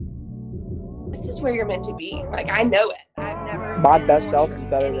this is where you're meant to be. Like, I know it. I've never. My best self is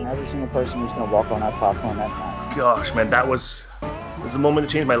better than every single person who's going to walk on that platform at Nationals. Gosh, man, that was a moment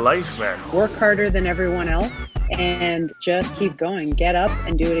to change my life, man. Work harder than everyone else and just keep going. Get up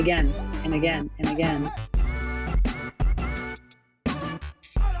and do it again and again and again.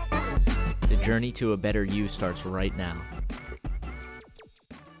 The journey to a better you starts right now.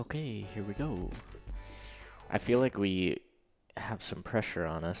 Okay, here we go. I feel like we have some pressure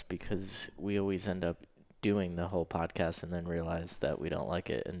on us because we always end up doing the whole podcast and then realize that we don't like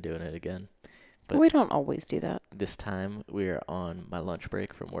it and doing it again. But we don't always do that. This time we're on my lunch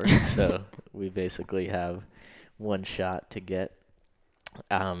break from work, so we basically have one shot to get.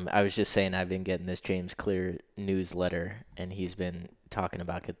 I was just saying I've been getting this James Clear newsletter, and he's been talking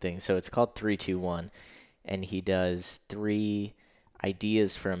about good things. So it's called 321, and he does 3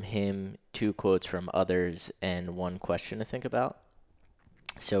 ideas from him, 2 quotes from others, and 1 question to think about.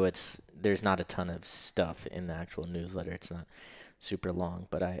 So there's not a ton of stuff in the actual newsletter. It's not super long,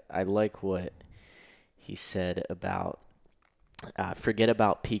 but I like what he said about forget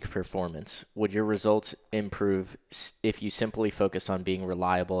about peak performance. Would your results improve if you simply focus on being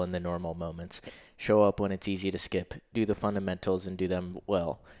reliable in the normal moments? Show up when it's easy to skip, do the fundamentals and do them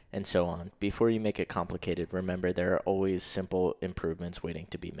well, and so on. Before you make it complicated, remember there are always simple improvements waiting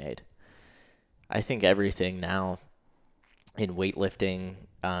to be made. I think everything now in weightlifting,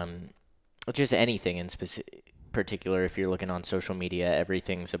 just anything in particular, if you're looking on social media,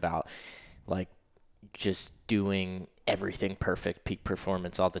 everything's about like just doing everything perfect, peak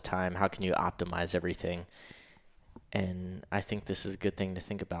performance all the time. How can you optimize everything? And I think this is a good thing to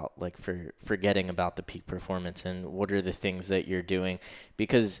think about, like for forgetting about the peak performance and what are the things that you're doing.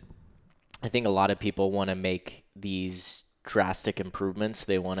 Because I think a lot of people want to make these drastic improvements.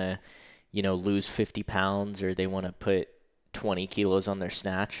 They want to, lose 50 pounds or they want to put 20 kilos on their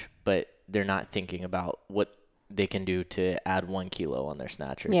snatch, but they're not thinking about what they can do to add 1 kilo on their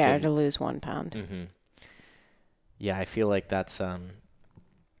snatch. Or to lose 1 pound. Mm-hmm. Yeah, I feel like that's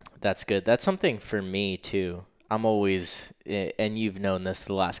good. That's something for me too. I'm always, and you've known this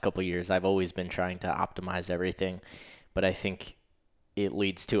the last couple of years, I've always been trying to optimize everything, but I think it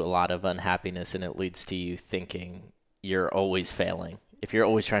leads to a lot of unhappiness and it leads to you thinking you're always failing. If you're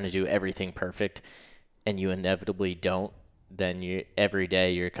always trying to do everything perfect and you inevitably don't, then every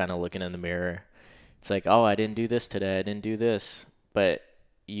day you're kind of looking in the mirror. It's like, oh, I didn't do this today. I didn't do this. But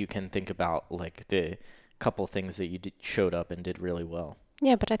you can think about like the couple things that you showed up and did really well.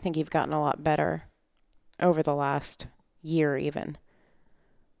 Yeah, but I think you've gotten a lot better over the last year even.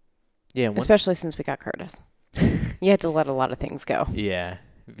 Yeah. Especially since we got Curtis. You had to let a lot of things go. Yeah,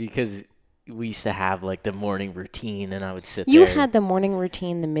 because we used to have like the morning routine and I would sit there. You had the morning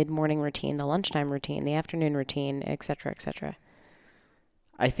routine, the mid-morning routine, the lunchtime routine, the afternoon routine, et cetera, et cetera.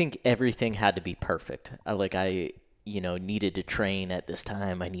 I think everything had to be perfect. I needed to train at this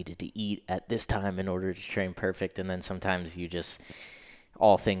time. I needed to eat at this time in order to train perfect. And then sometimes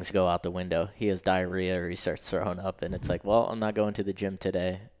all things go out the window. He has diarrhea or he starts throwing up and it's like, well, I'm not going to the gym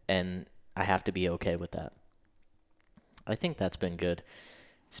today. And I have to be okay with that. I think that's been good.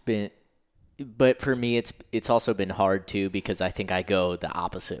 But for me, it's also been hard too, because I think I go the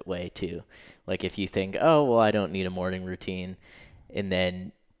opposite way too. Like if you think, oh, well, I don't need a morning routine. And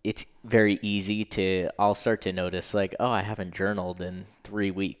then it's very easy I'll start to notice like, oh, I haven't journaled in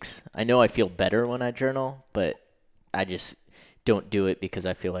 3 weeks. I know I feel better when I journal, but I just don't do it because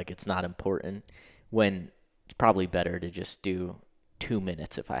I feel like it's not important, when it's probably better to just do 2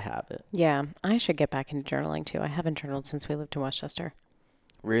 minutes if I have it. Yeah, I should get back into journaling too. I haven't journaled since we lived in Westchester.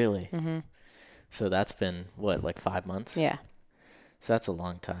 Really? Mm-hmm. So that's been, like 5 months? Yeah. So that's a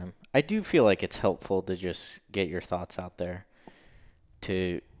long time. I do feel like it's helpful to just get your thoughts out there,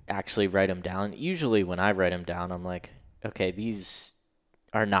 to actually write them down. Usually when I write them down, I'm like, okay, these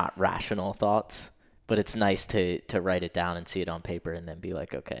are not rational thoughts, but it's nice to write it down and see it on paper and then be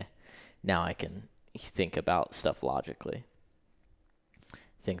like, okay, now I can think about stuff logically.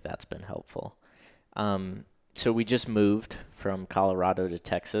 I think that's been helpful. So we just moved from Colorado to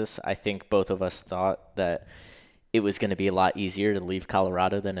Texas. I think both of us thought that it was going to be a lot easier to leave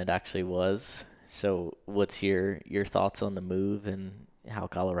Colorado than it actually was. So what's your thoughts on the move and how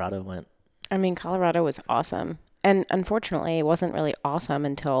Colorado went? I mean, Colorado was awesome. And unfortunately, it wasn't really awesome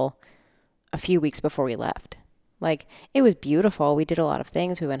until a few weeks before we left. Like, it was beautiful. We did a lot of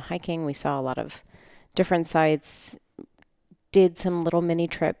things. We went hiking. We saw a lot of different sites, did some little mini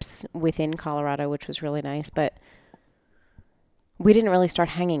trips within Colorado, which was really nice. But we didn't really start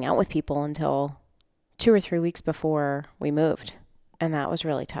hanging out with people until 2 or 3 weeks before we moved. And that was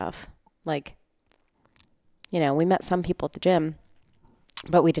really tough. Like, we met some people at the gym,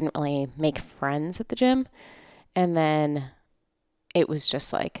 but we didn't really make friends at the gym. And then it was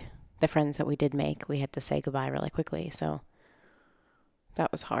just like the friends that we did make, we had to say goodbye really quickly. So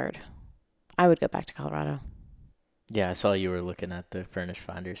that was hard. I would go back to Colorado. Yeah, I saw you were looking at the Furnish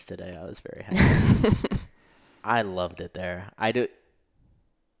Finders today. I was very happy. I loved it there.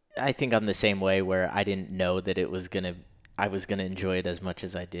 I think I'm the same way where I didn't know that I was gonna enjoy it as much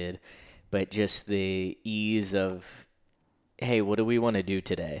as I did, but just the ease of, hey, what do we want to do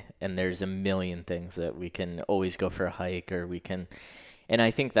today? And there's a million things that we can always go for a hike, or and I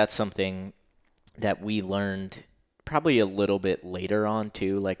think that's something that we learned probably a little bit later on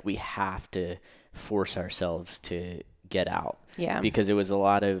too. Like, we have to force ourselves to get out. Yeah. Because it was a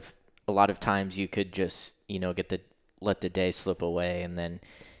lot of times you could just, let the day slip away, and then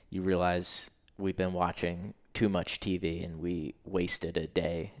you realize we've been watching too much TV and we wasted a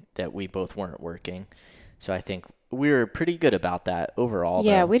day that we both weren't working. So I think we were pretty good about that overall.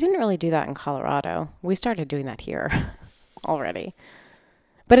 Yeah, though. we didn't really do that in Colorado. We started doing that here already.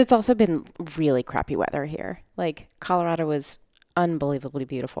 But it's also been really crappy weather here. Like, Colorado was unbelievably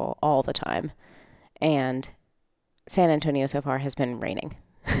beautiful all the time. And San Antonio so far has been raining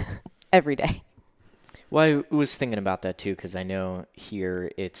every day. Well, I was thinking about that too, because I know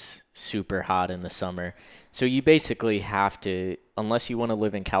here it's super hot in the summer. So you basically have to, unless you want to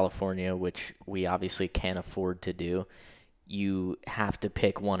live in California, which we obviously can't afford to do, you have to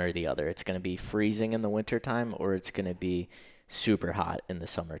pick one or the other. It's going to be freezing in the wintertime, or it's going to be super hot in the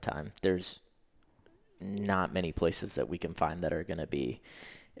summertime. There's not many places that we can find that are going to be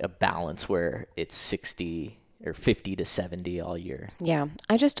a balance where it's 60 or 50 to 70 all year. Yeah.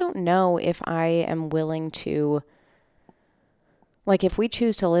 I just don't know if I am willing to, like, if we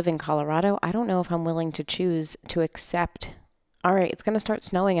choose to live in Colorado, I don't know if I'm willing to choose to accept, all right, it's going to start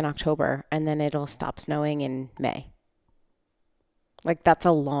snowing in October and then it'll stop snowing in May. Like, that's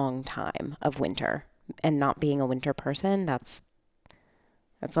a long time of winter, and not being a winter person, that's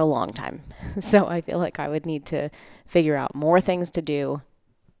a long time. So I feel like I would need to figure out more things to do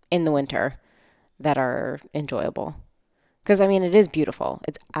in the winter that are enjoyable. Because, I mean, it is beautiful.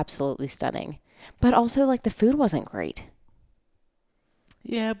 It's absolutely stunning. But also, like, the food wasn't great.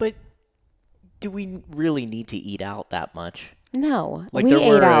 Yeah, but do we really need to eat out that much? No. Like, we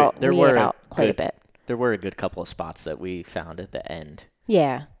ate out quite a bit. There were a good couple of spots that we found at the end.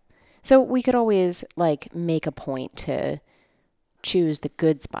 Yeah. So we could always, like, make a point to choose the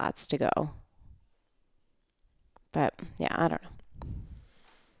good spots to go. But, yeah, I don't know.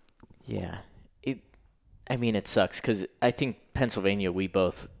 Yeah. It sucks because I think Pennsylvania, we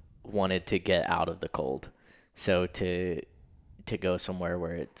both wanted to get out of the cold. So to go somewhere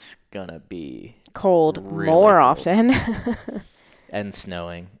where it's going to be Cold really more cold. often. And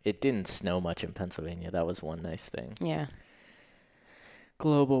snowing. It didn't snow much in Pennsylvania. That was one nice thing. Yeah.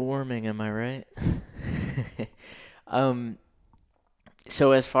 Global warming, am I right?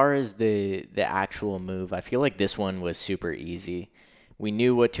 So as far as the actual move, I feel like this one was super easy. We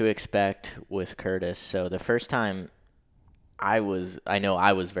knew what to expect with Curtis. So the first time I know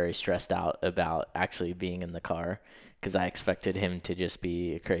I was very stressed out about actually being in the car, because I expected him to just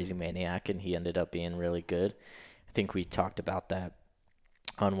be a crazy maniac, and he ended up being really good. I think we talked about that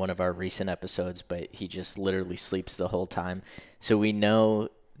on one of our recent episodes, but he just literally sleeps the whole time. So we know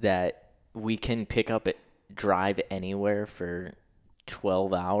that we can drive anywhere for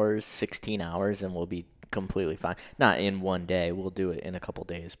 12 hours, 16 hours, and we'll be completely fine. Not in one day. We'll do it in a couple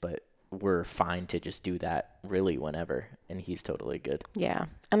days, but we're fine to just do that really whenever, and he's totally good. Yeah.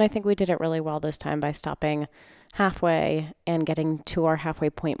 And I think we did it really well this time by stopping halfway and getting to our halfway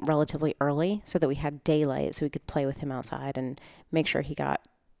point relatively early so that we had daylight so we could play with him outside and make sure he got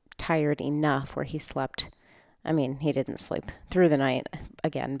tired enough where he slept. I mean, he didn't sleep through the night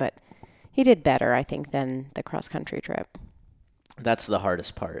again, but he did better, I think, than the cross-country trip. That's the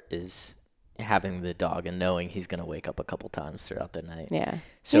hardest part, is having the dog and knowing he's going to wake up a couple times throughout the night. Yeah.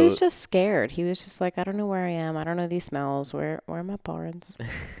 So he was just scared. He was just like, I don't know where I am. I don't know these smells. Where are my parents?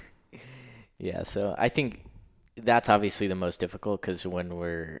 Yeah, so I think that's obviously the most difficult, because when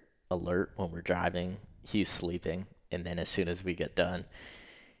we're alert, when we're driving, he's sleeping. And then as soon as we get done,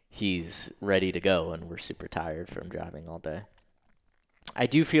 he's ready to go, and we're super tired from driving all day. I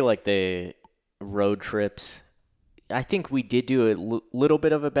do feel like the road trips, I think we did do a little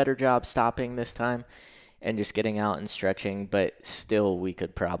bit of a better job stopping this time and just getting out and stretching, but still we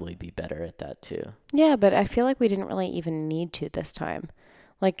could probably be better at that too. Yeah, but I feel like we didn't really even need to this time.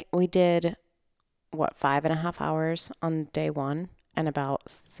 Like, we did, 5.5 hours on day one and about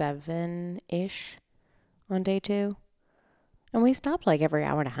 7-ish on day two. And we stopped like every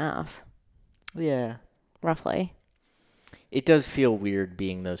hour and a half, Yeah. roughly. It does feel weird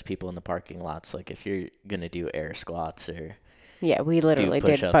being those people in the parking lots. Like if you're gonna do air squats or Yeah, we literally did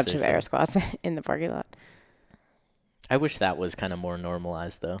a push-ups bunch or of air squats in the parking lot. I wish that was kind of more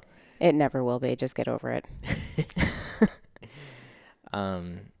normalized though. It never will be. Just get over it.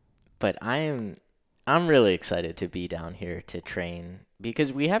 But I'm really excited to be down here to train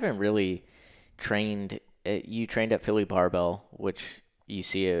because we haven't really trained. You trained at Philly Barbell, which you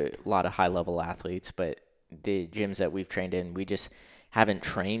see a lot of high level athletes, but the gyms that we've trained in, we just haven't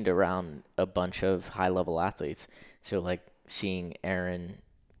trained around a bunch of high level athletes. So like seeing Aaron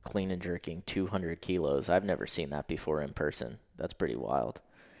clean and jerking 200 kilos, I've never seen that before in person. That's pretty wild.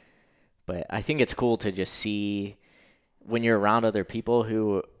 But I think it's cool to just see when you're around other people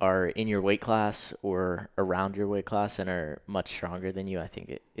who are in your weight class or around your weight class and are much stronger than you. I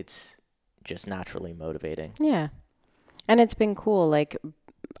think it's just naturally motivating. Yeah. And it's been cool. Like,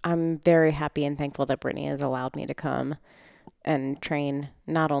 I'm very happy and thankful that Brittany has allowed me to come and train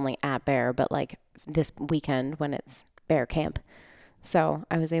not only at Bear, but like this weekend when it's Bear Camp. So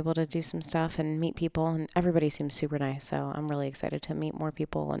I was able to do some stuff and meet people, and everybody seems super nice. So I'm really excited to meet more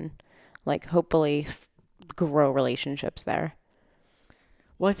people and like hopefully grow relationships there.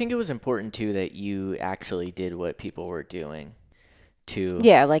 Well, I think it was important too that you actually did what people were doing to.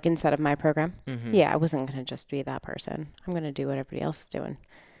 Yeah, like instead of my program. Mhm. Yeah, I wasn't going to just be that person. I'm going to do what everybody else is doing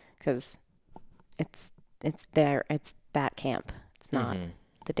because it's that camp. It's not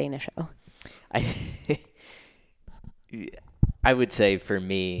the Dana show. I would say for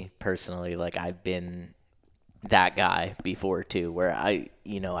me personally, like I've been that guy before too, where I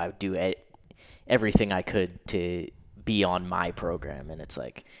would do everything I could to be on my program, and it's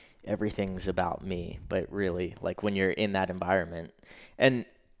like everything's about me. But really, like when you're in that environment, and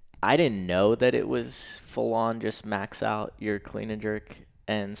I didn't know that it was full on just max out your clean and jerk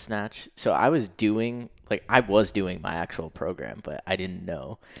and snatch. So I was doing my actual program, but I didn't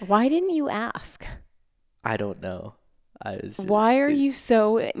know. Why didn't you ask? I don't know. Why are you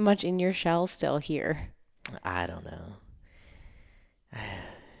so much in your shell still here? I don't know.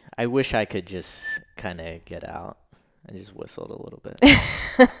 I wish I could just kind of get out. I just whistled a little bit.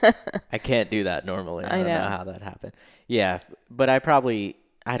 I can't do that normally. I don't know how that happened. Yeah, but I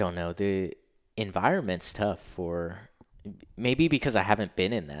don't know. The environment's tough maybe because I haven't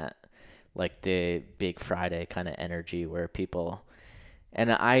been in that, like the Big Friday kind of energy where people,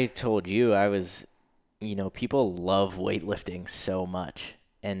 and I told you people love weightlifting so much,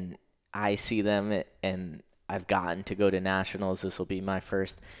 and I see them, and I've gotten to go to nationals. This will be my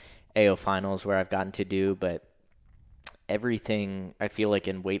first AO finals where I've gotten to do, but everything I feel like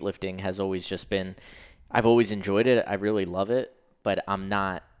in weightlifting has always just been, I've always enjoyed it. I really love it, but I'm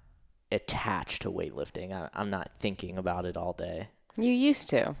not attached to weightlifting. I'm not thinking about it all day. You used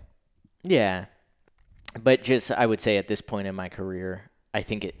to. Yeah. But just, I would say at this point in my career, I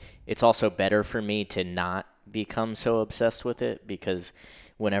think it's also better for me to not become so obsessed with it, because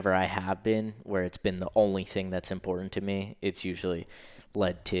whenever I have been, where it's been the only thing that's important to me, it's usually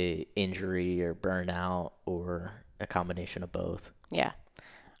led to injury or burnout or a combination of both. Yeah.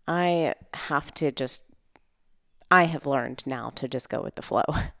 I have learned now to just go with the flow.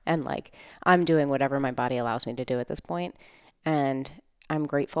 And like, I'm doing whatever my body allows me to do at this point. And I'm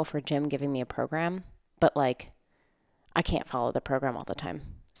grateful for Jim giving me a program, but like, I can't follow the program all the time.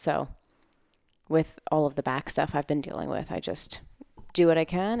 So with all of the back stuff I've been dealing with, I just do what I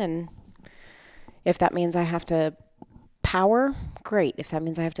can. And if that means I have to power, great. If that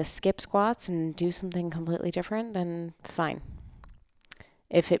means I have to skip squats and do something completely different, then fine.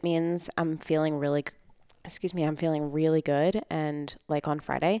 If it means I'm feeling really good, and like on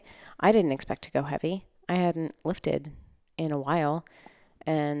Friday, I didn't expect to go heavy. I hadn't lifted in a while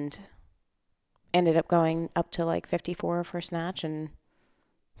and ended up going up to like 54 for snatch and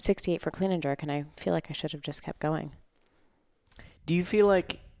 68 for clean and jerk, and I feel like I should have just kept going. Do you feel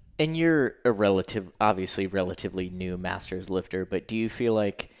like, and you're obviously relatively new masters lifter, but do you feel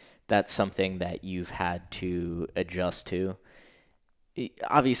like that's something that you've had to adjust to?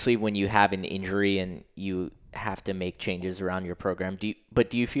 Obviously, when you have an injury and you have to make changes around your program, do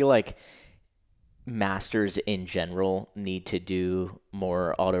you feel like masters in general need to do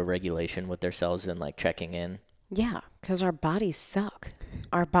more auto-regulation with themselves and like checking in? Yeah, because our bodies suck.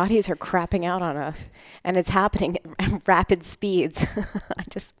 Our bodies are crapping out on us, and it's happening at rapid speeds. I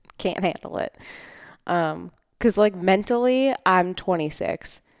just can't handle it. Because like mentally, I'm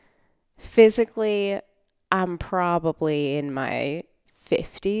 26. Physically, I'm probably in my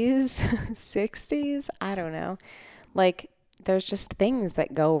 50s, 60s. I don't know. Like, there's just things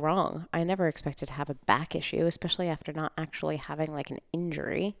that go wrong. I never expected to have a back issue, especially after not actually having like an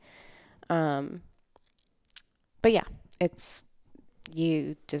injury. But yeah,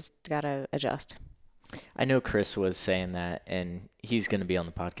 you just gotta adjust. I know Chris was saying that, and he's going to be on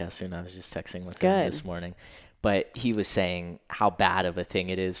the podcast soon. I was just texting with him Good. this morning. But he was saying how bad of a thing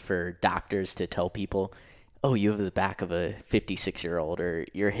it is for doctors to tell people, oh, you have the back of a 56-year-old, or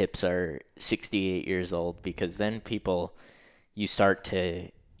your hips are 68 years old, because then people, you start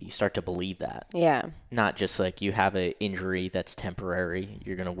to believe that. Yeah. Not just like you have an injury that's temporary,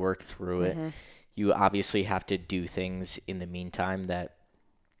 you're going to work through it. You obviously have to do things in the meantime that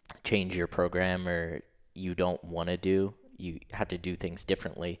change your program or you don't want to do. You have to do things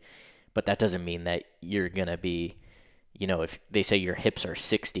differently. But that doesn't mean that you're going to be, if they say your hips are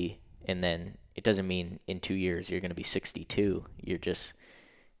 60, and then it doesn't mean in 2 years you're going to be 62.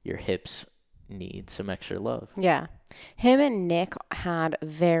 Your hips need some extra love. Yeah. Him and Nick had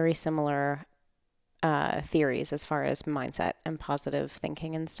very similar theories as far as mindset and positive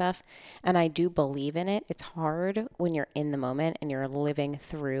thinking and stuff. And I do believe in it. It's hard when you're in the moment and you're living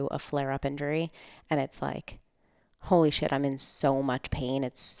through a flare-up injury and it's like, holy shit, I'm in so much pain.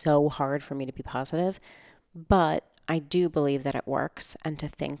 It's so hard for me to be positive. But I do believe that it works, and to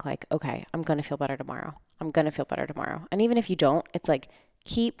think like, okay, I'm going to feel better tomorrow. I'm going to feel better tomorrow. And even if you don't, it's like,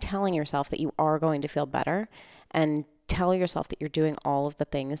 keep telling yourself that you are going to feel better, and tell yourself that you're doing all of the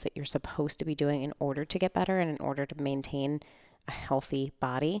things that you're supposed to be doing in order to get better and in order to maintain a healthy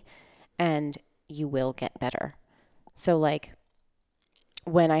body, and you will get better. So like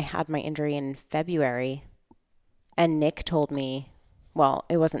when I had my injury in February and Nick told me, well,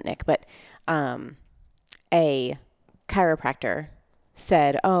 it wasn't Nick, but a chiropractor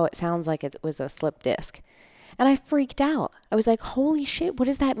said, oh, it sounds like it was a slip disc. And I freaked out. I was like, holy shit, what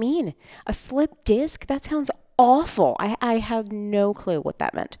does that mean? A slip disc? That sounds awful. I have no clue what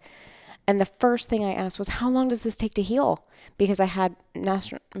that meant. And the first thing I asked was, how long does this take to heal? Because I had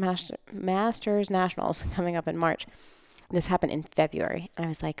Masters Nationals coming up in March. This happened in February. And I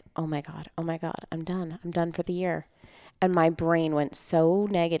was like, oh my God, I'm done. I'm done for the year. And my brain went so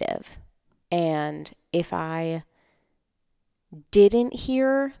negative. And if I didn't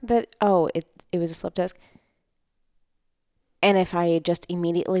hear that, oh, it was a slip disc, and if I just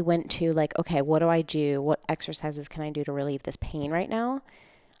immediately went to like, okay, what do I do? What exercises can I do to relieve this pain right now?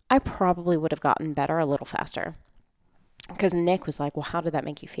 I probably would have gotten better a little faster. Because Nick was like, well, how did that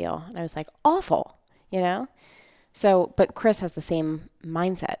make you feel? And I was like, awful, So, but Chris has the same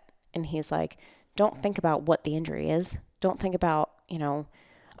mindset. And he's like, don't think about what the injury is. Don't think about,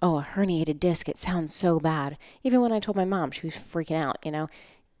 oh, a herniated disc. It sounds so bad. Even when I told my mom, she was freaking out,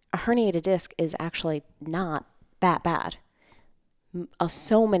 A herniated disc is actually not that bad.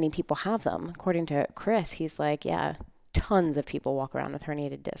 So many people have them. According to Chris, he's like, yeah, tons of people walk around with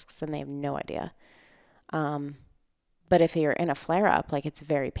herniated discs and they have no idea. But if you're in a flare-up, like, it's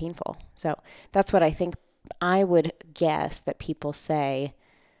very painful. So that's what I think. I would guess that people say,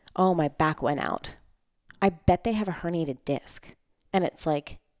 oh, my back went out. I bet they have a herniated disc. And it's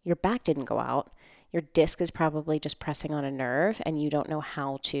like, your back didn't go out. Your disc is probably just pressing on a nerve and you don't know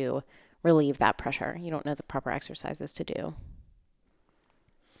how to relieve that pressure. You don't know the proper exercises to do.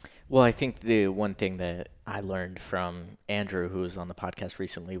 Well, I think the one thing that I learned from Andrew, who was on the podcast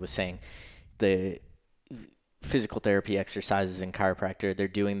recently, was saying the physical therapy exercises and chiropractor, they're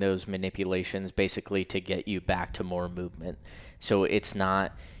doing those manipulations basically to get you back to more movement. So it's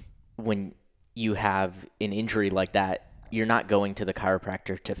not, when you have an injury like that, you're not going to the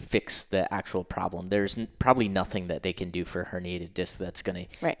chiropractor to fix the actual problem. There's probably nothing that they can do for herniated disc that's going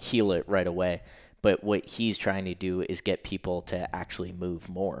to heal it right away. But what he's trying to do is get people to actually move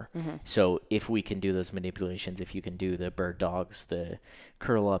more. Mm-hmm. So if we can do those manipulations, if you can do the bird dogs, the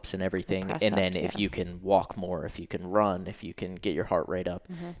curl ups and everything, and then if you can walk more, if you can run, if you can get your heart rate up,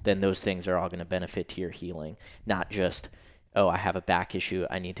 then those things are all going to benefit to your healing. Not just, oh, I have a back issue,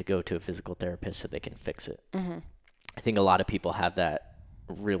 I need to go to a physical therapist so they can fix it. Mm-hmm. I think a lot of people have that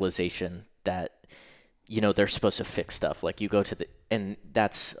realization that, they're supposed to fix stuff. Like, you go to and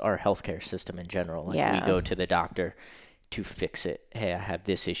that's our healthcare system in general. Like, we go to the doctor to fix it. Hey, I have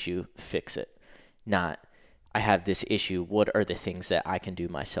this issue, fix it. Not, I have this issue, what are the things that I can do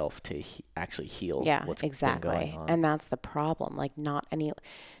myself to actually heal what's been going on? And that's the problem. Like,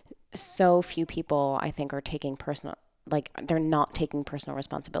 so few people, I think, are taking they're not taking personal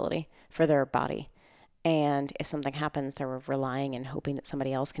responsibility for their body. And if something happens, they're relying and hoping that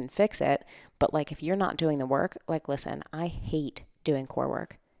somebody else can fix it. But like, if you're not doing the work, like, listen, I hate doing core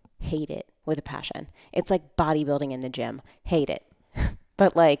work. Hate it with a passion. It's like bodybuilding in the gym. Hate it.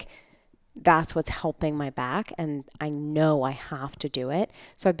 But like, that's what's helping my back. And I know I have to do it.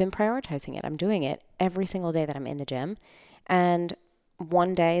 So I've been prioritizing it. I'm doing it every single day that I'm in the gym. And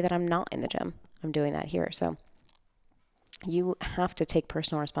one day that I'm not in the gym, I'm doing that here. So You have to take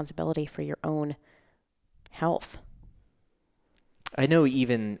personal responsibility for your own health. I know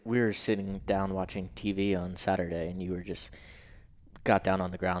even we were sitting down watching TV on Saturday and you were just got down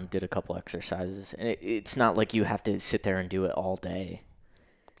on the ground, did a couple exercises. And it's not like you have to sit there and do it all day.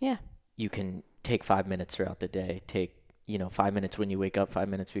 Yeah. You can take 5 minutes throughout the day. Take, 5 minutes when you wake up, 5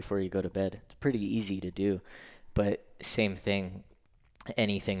 minutes before you go to bed. It's pretty easy to do. But same thing,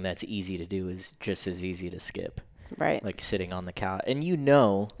 anything that's easy to do is just as easy to skip. Right. Like sitting on the couch. And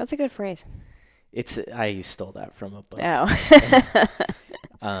That's a good phrase. I stole that from a book.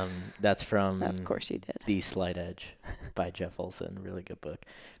 Oh. That's from Of course you did. The Slight Edge by Jeff Olson. Really good book.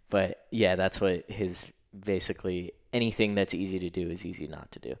 But yeah, that's what basically anything that's easy to do is easy not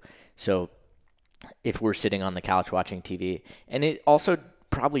to do. So if we're sitting on the couch watching TV, and it also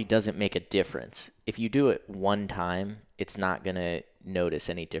probably doesn't make a difference. If you do it one time, it's not going to notice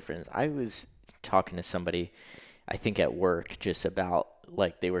any difference. I was talking to somebody, I think at work, just about,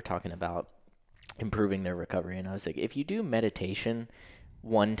 like, they were talking about improving their recovery. And I was like, if you do meditation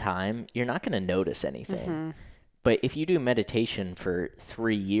one time, you're not going to notice anything. Mm-hmm. But if you do meditation for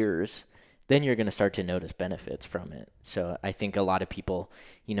 3 years, then you're going to start to notice benefits from it. So I think a lot of people,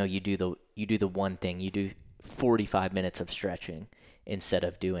 you do the one thing, you do 45 minutes of stretching instead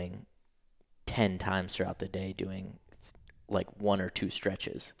of doing 10 times throughout the day doing like 1 or 2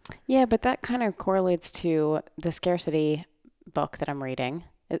 stretches. Yeah, but that kind of correlates to the scarcity book that I'm reading.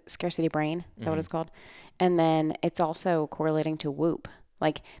 Scarcity Brain, is that what it's called? And then it's also correlating to Whoop.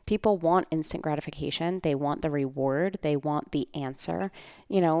 Like, people want instant gratification. They want the reward. They want the answer.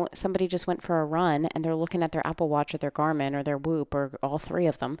 Somebody just went for a run and they're looking at their Apple Watch or their Garmin or their Whoop or all 3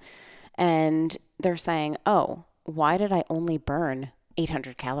 of them. And they're saying, oh, why did I only burn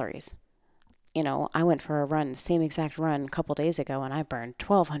 800 calories? I went for a run, the same exact run a couple days ago, and I burned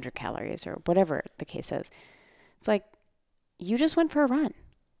 1,200 calories or whatever the case is. It's like, you just went for a run.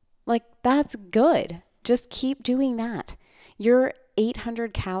 Like, that's good. Just keep doing that. Your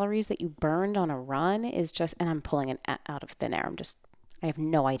 800 calories that you burned on a run is just, and I'm pulling it out of thin air. I have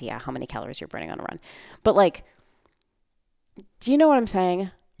no idea how many calories you're burning on a run. But, like, do you know what I'm saying?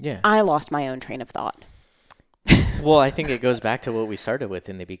 Yeah. I lost my own train of thought. Well, I think it goes back to what we started with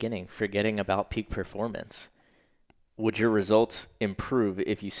in the beginning, forgetting about peak performance. Would your results improve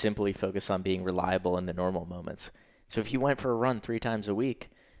if you simply focus on being reliable in the normal moments? So if you went for a run 3 times a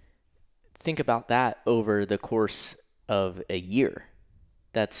week, think about that over the course of a year.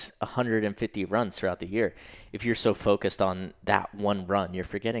 That's 150 runs throughout the year. If you're so focused on that one run, you're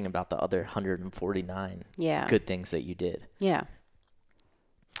forgetting about the other 149 good things that you did. Yeah.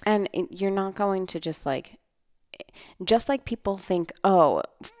 And you're not going to just like people think, oh,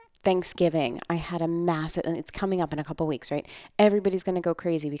 Thanksgiving, I had a massive, and it's coming up in a couple weeks, right? Everybody's going to go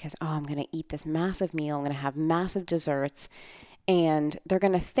crazy because, oh, I'm going to eat this massive meal. I'm going to have massive desserts. And they're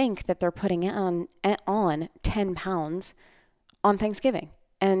going to think that they're putting on 10 pounds on Thanksgiving.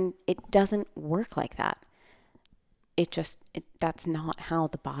 And it doesn't work like that. That's not how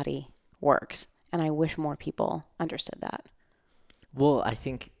the body works. And I wish more people understood that. Well, I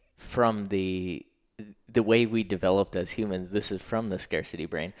think from the way we developed as humans, this is from the scarcity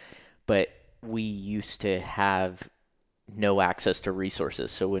brain, but we used to have no access to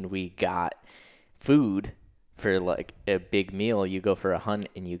resources. So when we got food for like a big meal, you go for a hunt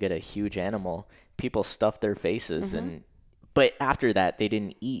and you get a huge animal, people stuff their faces. But after that, they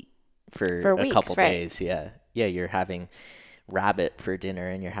didn't eat for a weeks, couple right? days. Yeah. You're having rabbit for dinner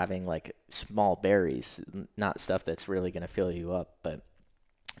and you're having like small berries, not stuff that's really going to fill you up. But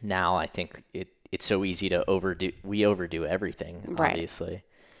now I think it's so easy to overdo everything, right, obviously.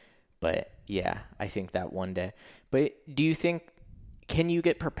 But yeah, I think that one day. But do you think, can you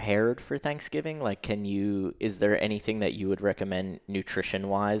get prepared for Thanksgiving? Like, is there anything that you would recommend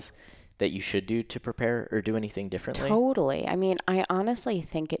nutrition-wise that you should do to prepare or do anything differently? Totally. I mean, I honestly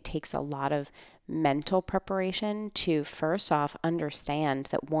think it takes a lot of mental preparation to first off understand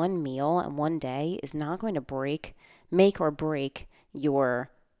that one meal and one day is not going to make or break your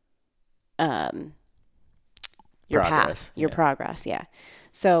path, your progress. Yeah.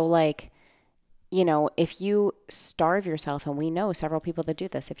 So like, if you starve yourself, and we know several people that do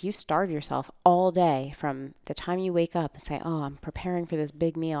this, if you starve yourself all day from the time you wake up and say, oh, I'm preparing for this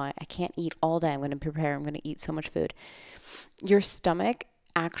big meal, I can't eat all day, I'm going to eat so much food. Your stomach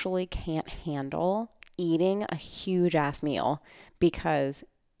actually can't handle eating a huge ass meal because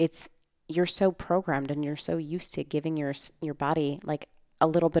you're so programmed and you're so used to giving your body like a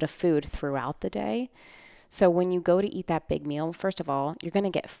little bit of food throughout the day. So when you go to eat that big meal, first of all, you're going to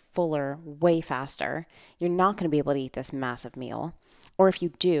get fuller way faster. You're not going to be able to eat this massive meal. Or if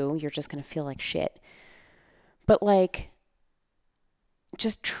you do, you're just going to feel like shit. But like,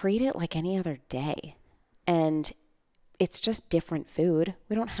 just treat it like any other day. And it's just different food.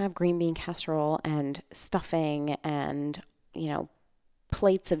 We don't have green bean casserole and stuffing and,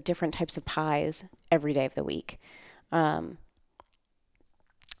 plates of different types of pies every day of the week. So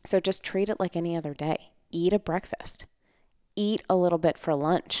just treat it like any other day. Eat a breakfast. Eat a little bit for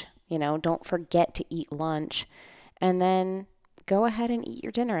lunch. Don't forget to eat lunch. And then go ahead and eat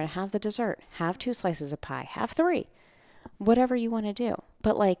your dinner and have the dessert. Have 2 slices of pie. Have 3. Whatever you want to do.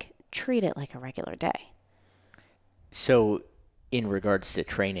 But treat it like a regular day. So in regards to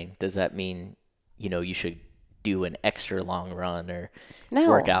training, does that mean, you should do an extra long run or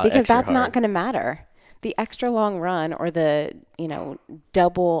work out because extra that's hard? not going to matter. The extra long run or the,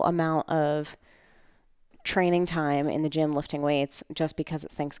 double amount of training time in the gym lifting weights just because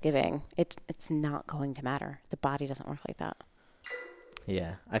it's Thanksgiving, it's not going to matter. The body doesn't work like that.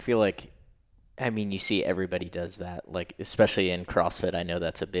 Yeah, I feel like, you see everybody does that, especially in CrossFit. I know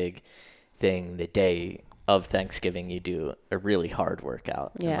that's a big thing. The day of Thanksgiving, you do a really hard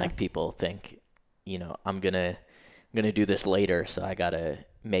workout. Yeah. And people think, I'm gonna do this later, so I gotta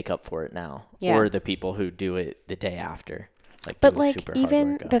make up for it now. Yeah. Or the people who do it the day after. But do a super hard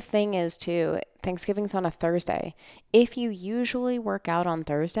even workout. the thing is too, Thanksgiving's on a Thursday. If you usually work out on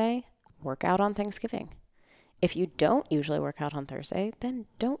Thursday, work out on Thanksgiving. If you don't usually work out on Thursday, then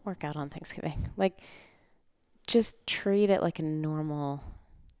don't work out on Thanksgiving. Just treat it like a normal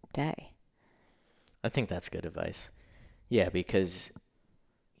day. I think that's good advice. Yeah, because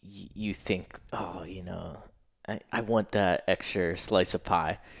you think, I want that extra slice of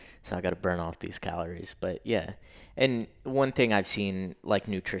pie, so I got to burn off these calories. But yeah, and one thing I've seen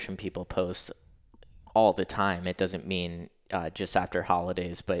nutrition people post all the time, it doesn't mean just after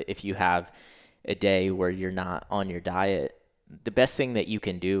holidays, but if you have a day where you're not on your diet, the best thing that you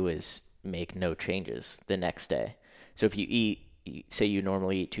can do is make no changes the next day. So if you say you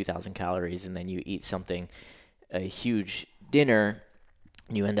normally eat 2,000 calories and then you eat a huge dinner,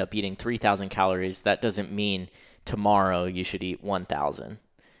 you end up eating 3,000 calories, that doesn't mean tomorrow you should eat 1,000.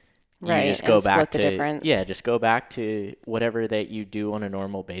 Right, You just go and back split the difference. Yeah, just go back to whatever that you do on a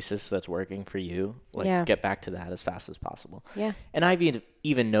normal basis that's working for you. Get back to that as fast as possible. Yeah. And I've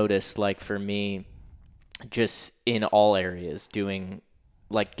even noticed, for me, just in all areas, doing,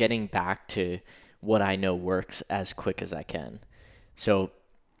 getting back to what I know works as quick as I can. So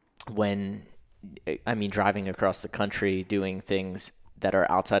when, driving across the country, doing things that are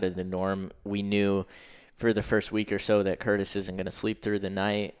outside of the norm, we knew for the first week or so that Curtis isn't going to sleep through the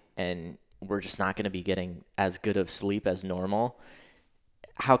night and we're just not going to be getting as good of sleep as normal.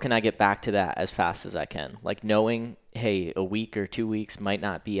 How can I get back to that as fast as I can? Knowing, hey, a week or 2 weeks might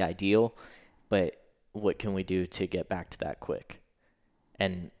not be ideal, but what can we do to get back to that quick?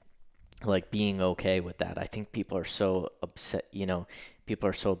 And being okay with that. I think people are so upset, people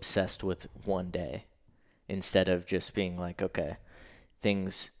are so obsessed with one day instead of just being okay,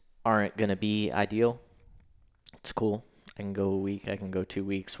 things aren't going to be ideal. It's cool. I can go a week, I can go 2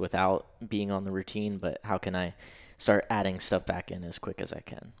 weeks without being on the routine, but how can I start adding stuff back in as quick as I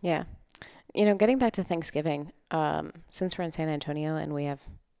can? Yeah. Getting back to Thanksgiving, since we're in San Antonio and we have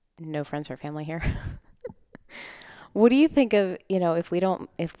no friends or family here, what do you think of,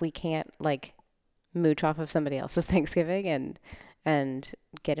 if we can't mooch off of somebody else's Thanksgiving and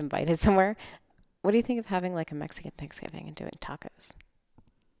get invited somewhere, what do you think of having a Mexican Thanksgiving and doing tacos?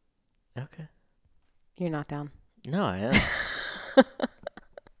 Okay. You're not down? No, I am.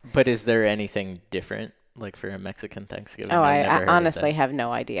 But is there anything different, for a Mexican Thanksgiving? Oh, I honestly have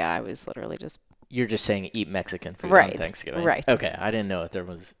no idea. I was literally just... You're just saying eat Mexican food Right, on Thanksgiving. right. Okay, I didn't know if there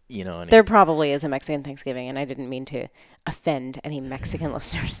was, any... There probably is a Mexican Thanksgiving, and I didn't mean to offend any Mexican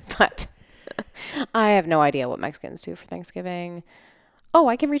listeners, but I have no idea what Mexicans do for Thanksgiving. Oh,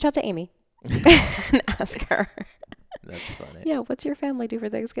 I can reach out to Amy and ask her. That's funny. Yeah, what's your family do for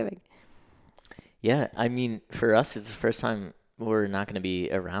Thanksgiving? Yeah, for us, it's the first time we're not going to be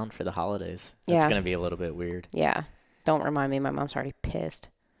around for the holidays. It's going to be a little bit weird. Yeah. Don't remind me. My mom's already pissed.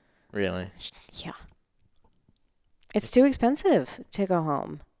 Really? Yeah. It's too expensive to go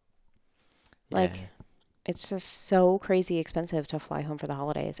home. Yeah. It's just so crazy expensive to fly home for the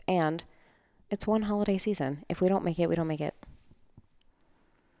holidays. And it's one holiday season. If we don't make it, we don't make it.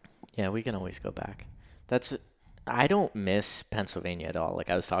 Yeah, we can always go back. I don't miss Pennsylvania at all.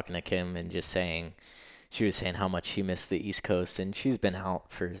 I was talking to Kim and she was saying how much she missed the East Coast, and she's been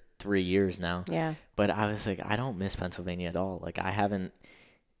out for 3 years now. Yeah. But I was I don't miss Pennsylvania at all. I haven't,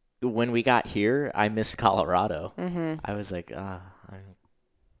 when we got here, I missed Colorado. Mm-hmm. I was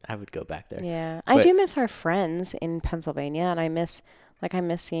I would go back there. Yeah. I do miss our friends in Pennsylvania, and I miss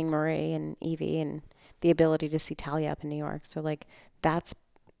seeing Marie and Evie and the ability to see Talia up in New York. So that's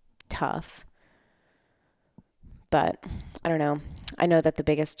tough. But I don't know. I know that the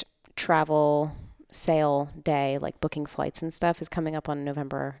biggest travel sale day, like booking flights and stuff, is coming up on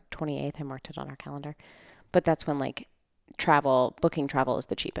November 28th. I marked it on our calendar. But that's when like booking travel is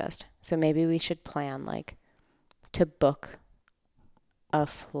the cheapest. So maybe we should plan like to book a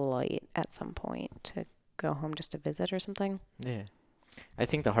flight at some point to go home just to visit or something. Yeah. I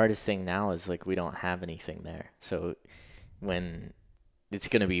think the hardest thing now is like we don't have anything there. So when it's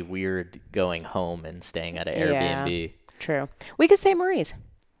going to be weird going home and staying at an Airbnb. True. We could stay at Marie's.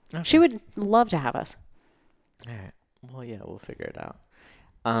 Okay. She would love to have us. All right. Well, yeah, we'll figure it out.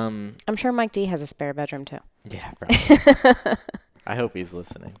 I'm sure Mike D has a spare bedroom too. Yeah, probably. I hope he's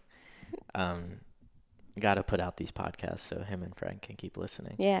listening. Got to put out these podcasts so him and Frank can keep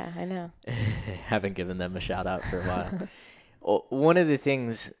listening. Yeah, I know. Haven't given them a shout out for a while. Well, one of the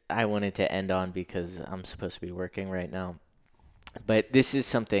things I wanted to end on, because I'm supposed to be working right now, but this is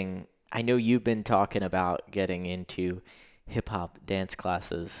something I know you've been talking about getting into hip hop dance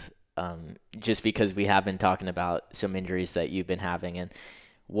classes, just because we have been talking about some injuries that you've been having and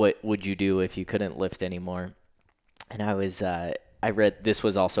what would you do if you couldn't lift anymore. And I read this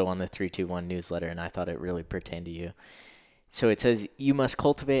was also on the 321 newsletter, and I thought it really pertained to you. So it says, you must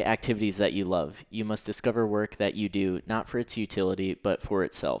cultivate activities that you love. You must discover work that you do, not for its utility, but for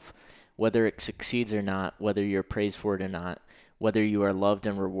itself. Whether it succeeds or not, whether you're praised for it or not, whether you are loved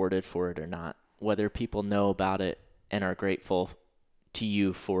and rewarded for it or not, whether people know about it and are grateful to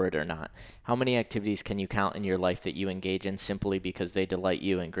you for it or not. How many activities can you count in your life that you engage in simply because they delight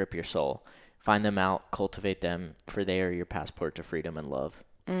you and grip your soul? Find them out, cultivate them, for they are your passport to freedom and love.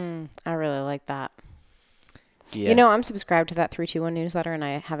 I really like that. Yeah. You know, I'm subscribed to that 321 newsletter, and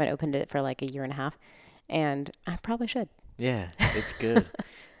I haven't opened it for like a year and a half, and I probably should. Yeah, it's good.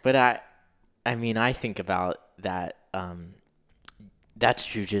 But I mean, I think about that. That's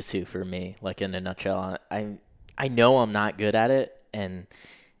jujitsu for me, like in a nutshell. I know I'm not good at it, and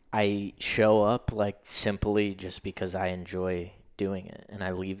I show up like simply just because I enjoy doing it. And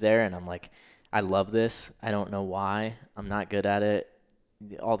I leave there and I'm like, I love this. I don't know why. I'm not good at it.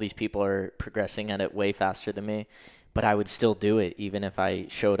 All these people are progressing at it way faster than me, but I would still do it even if I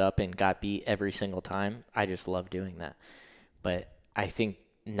showed up and got beat every single time. I just love doing that. But I think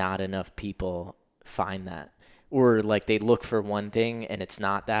not enough people find that. Or like they look for one thing and it's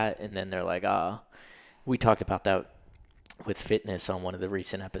not that, and then they're like, oh, we talked about that with fitness on one of the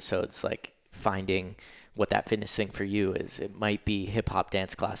recent episodes, like finding what that fitness thing for you is. It might be hip hop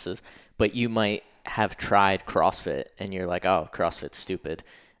dance classes, but you might have tried CrossFit and you're like, oh, CrossFit's stupid.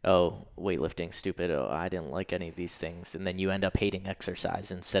 Oh, weightlifting's stupid. Oh, I didn't like any of these things. And then you end up hating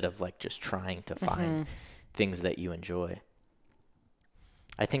exercise instead of like just trying to find things that you enjoy.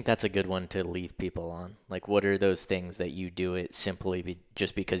 I think that's a good one to leave people on. Like, what are those things that you do it simply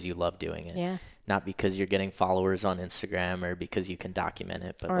just because you love doing it? Yeah. Not because you're getting followers on Instagram or because you can document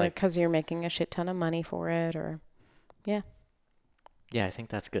it, but or like because you're making a shit ton of money for it, or yeah. Yeah, I think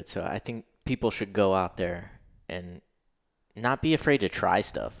that's good. So I think people should go out there and not be afraid to try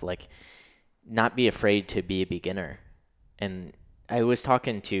stuff. Like, not be afraid to be a beginner. And I was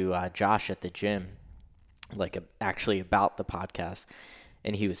talking to Josh at the gym, like actually about the podcast,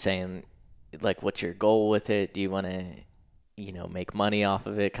 and he was saying, like, what's your goal with it? Do you want to, make money off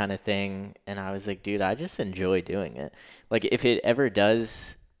of it kind of thing? And I was like, dude, I just enjoy doing it. Like, if it ever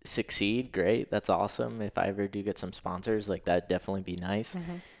does succeed, great. That's awesome. If I ever do get some sponsors, like, that'd definitely be nice.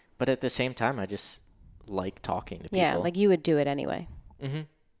 Mm-hmm. But at the same time, I just like talking to people. Yeah, like you would do it anyway.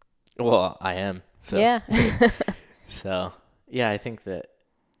 Mm-hmm. Well, I am. So. Yeah. So, yeah, I think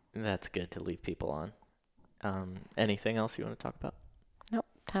that's good to leave people on. Anything else you want to talk about? Nope.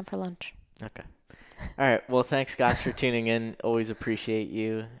 Time for lunch. Okay. All right. Well, thanks, guys, for tuning in. Always appreciate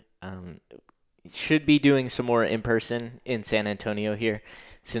you. Should be doing some more in person in San Antonio here.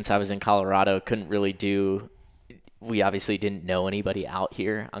 Since I was in Colorado, couldn't really do. We obviously didn't know anybody out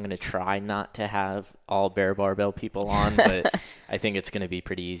here. I'm going to try not to have all Bear Barbell people on, but I think it's going to be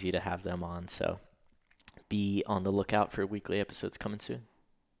pretty easy to have them on. So be on the lookout for weekly episodes coming soon.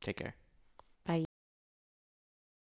 Take care.